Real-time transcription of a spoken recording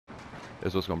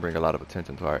is what's gonna bring a lot of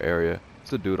attention to our area.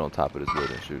 It's a dude on top of this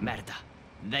building shooting. Merda.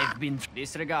 They've been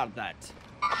disregard that.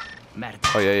 Merda.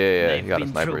 Oh yeah. They've He got a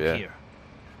been sniper, through yeah. here.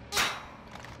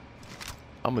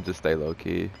 I'm gonna just stay low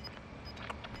key.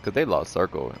 Cause they lost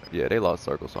circle. Yeah, they lost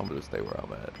circle, so I'm gonna just stay where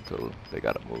I'm at until they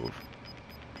gotta move.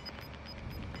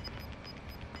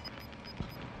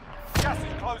 Gas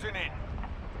is closing in.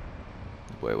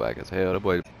 Boy whack as hell. That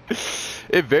boy.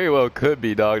 It very well could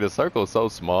be, dog. The circle's so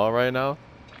small right now.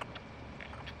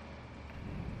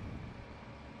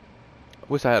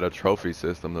 Wish I had a trophy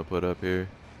system to put up here.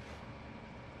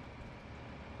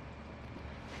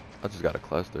 I just got a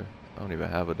cluster. I don't even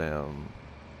have a damn.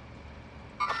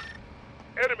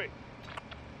 Enemy.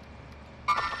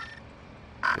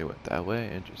 They went that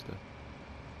way? Interesting.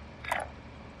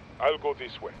 I'll go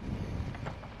this way.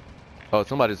 Oh,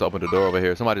 somebody just opened the door over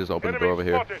here. Somebody just opened the door over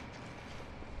here. Spotted.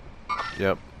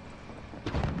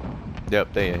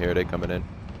 Yep, they in here. They coming in.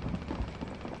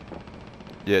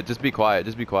 Yeah, just be quiet.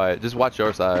 Just be quiet. Just watch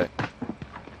your side.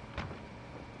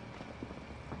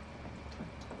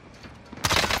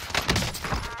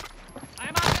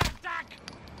 I'm under attack.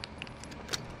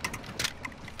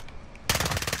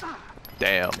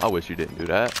 Damn, I wish you didn't do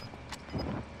that.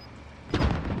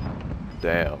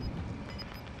 Damn.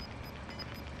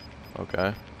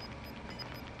 Okay.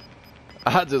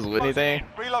 I just win anything.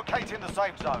 Relocating the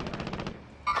safe zone.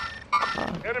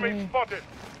 Enemy spotted.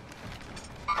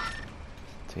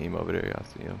 Team over there, y'all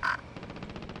see him.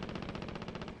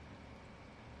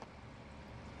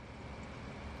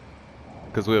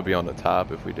 Cause we'll be on the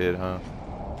top if we did, huh?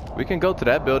 We can go to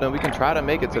that building. We can try to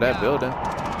make it to that building.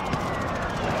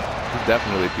 There's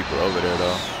definitely people over there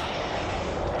though.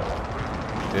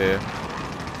 Yeah.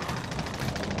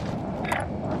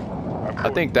 I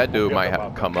think that dude might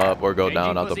have come up or go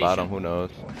down out the bottom. Who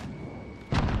knows?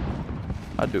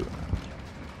 I do.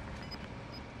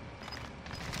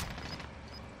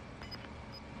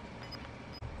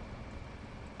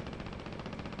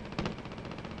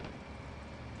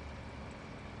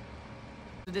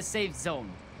 To the safe zone.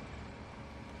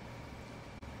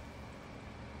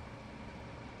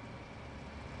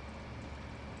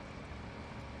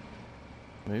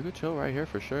 Man, you could chill right here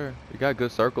for sure. We got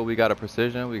good circle. We got a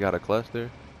precision. We got a cluster.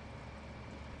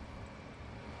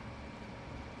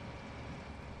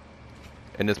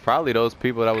 And it's probably those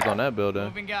people that was on that building.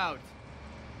 Moving out.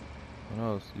 Who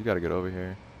knows? You gotta get over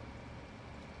here.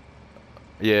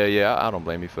 Yeah, I don't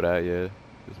blame you for that, yeah.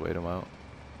 Just wait them out.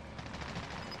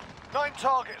 9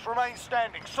 targets remain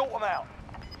standing. Sort them out.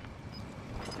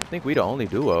 I think we the only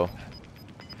duo.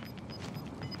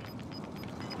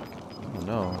 I don't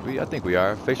know. I think we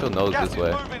are. Facial nose Gas this is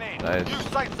way. moving in. Nice. New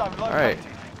safe zone located. Alright.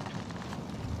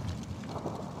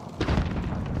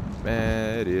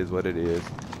 Man, it is what it is.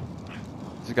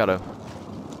 Just gotta.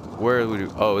 Where would we?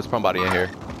 Oh, it's somebody in here.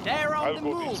 They're on the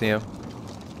move. See him?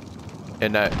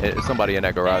 And that it's somebody in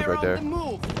that garage right there. On the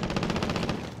move.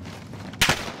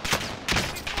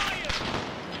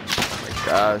 Oh my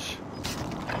gosh.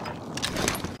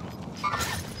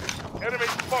 Enemy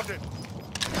spotted.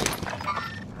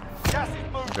 Gas is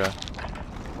moving. Okay.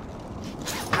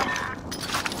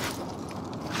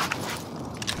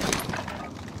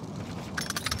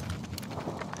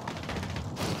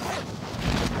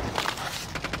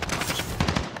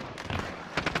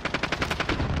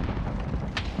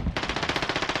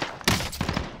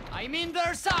 I'm in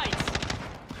their sights.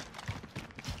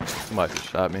 Somebody just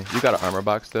shot me. You got an armor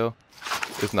box still?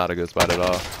 It's not a good spot at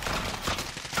all.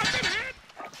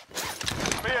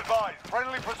 Be advised.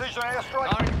 Friendly precision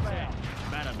airstrike.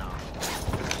 Better now.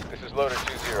 This is loader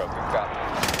 2-0. Good copy.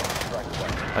 Right away.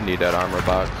 I need that armor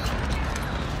box.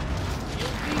 You'll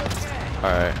be okay.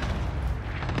 Alright.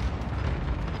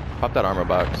 Pop that armor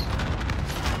box.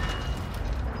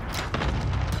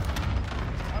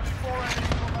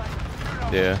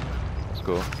 Yeah, that's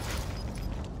cool.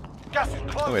 Gas is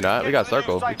closing. No, we not. We got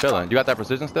circle. We chilling. You got that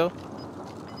precision still?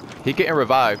 He getting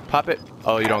revived. Pop it.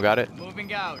 Oh, you don't got it?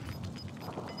 Moving out.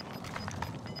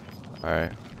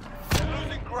 Alright.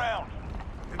 Losing ground.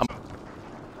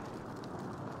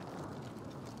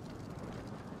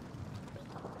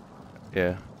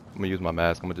 Yeah. I'm gonna use my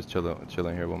mask. I'm gonna just chill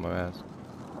in here with my mask.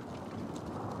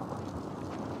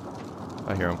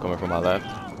 I hear him coming from my left.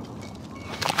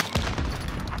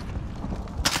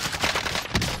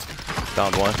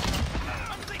 Downed one.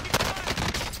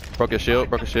 Broke his shield.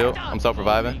 Broke his shield. I'm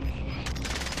self-reviving.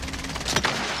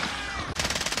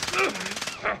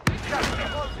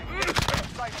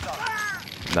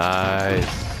 Nice.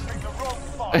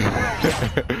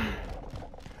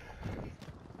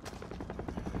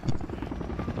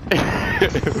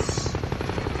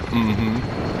 Mm-hmm.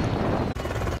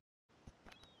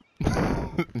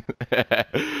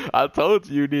 I told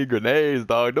you need grenades,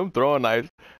 dog. Them throwing knives.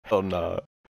 Hell no.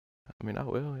 I mean, I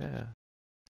will, yeah.